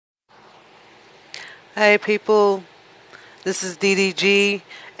Hey people, this is DDG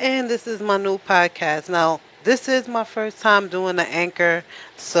and this is my new podcast. Now, this is my first time doing the anchor,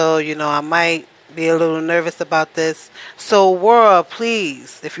 so I might be a little nervous about this. So, world,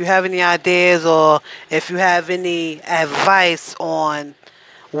 please, if you have any ideas or if you have any advice on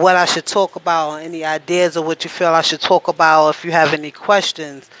what I should talk about, or any ideas of what you feel I should talk about, if you have any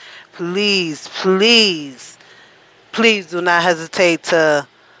questions, please do not hesitate to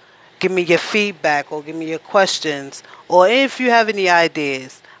give me your feedback or give me your questions. Or if you have any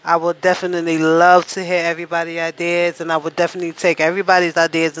ideas, I would definitely love to hear everybody's ideas, and I would definitely take everybody's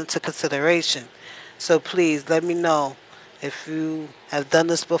ideas into consideration. So please let me know if you have done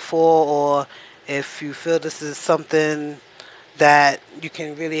this before, or if you feel this is something that you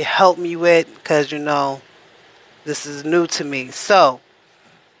can really help me with, because this is new to me. So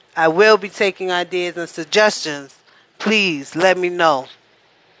I will be taking ideas and suggestions. Please let me know.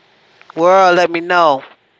 World, let me know.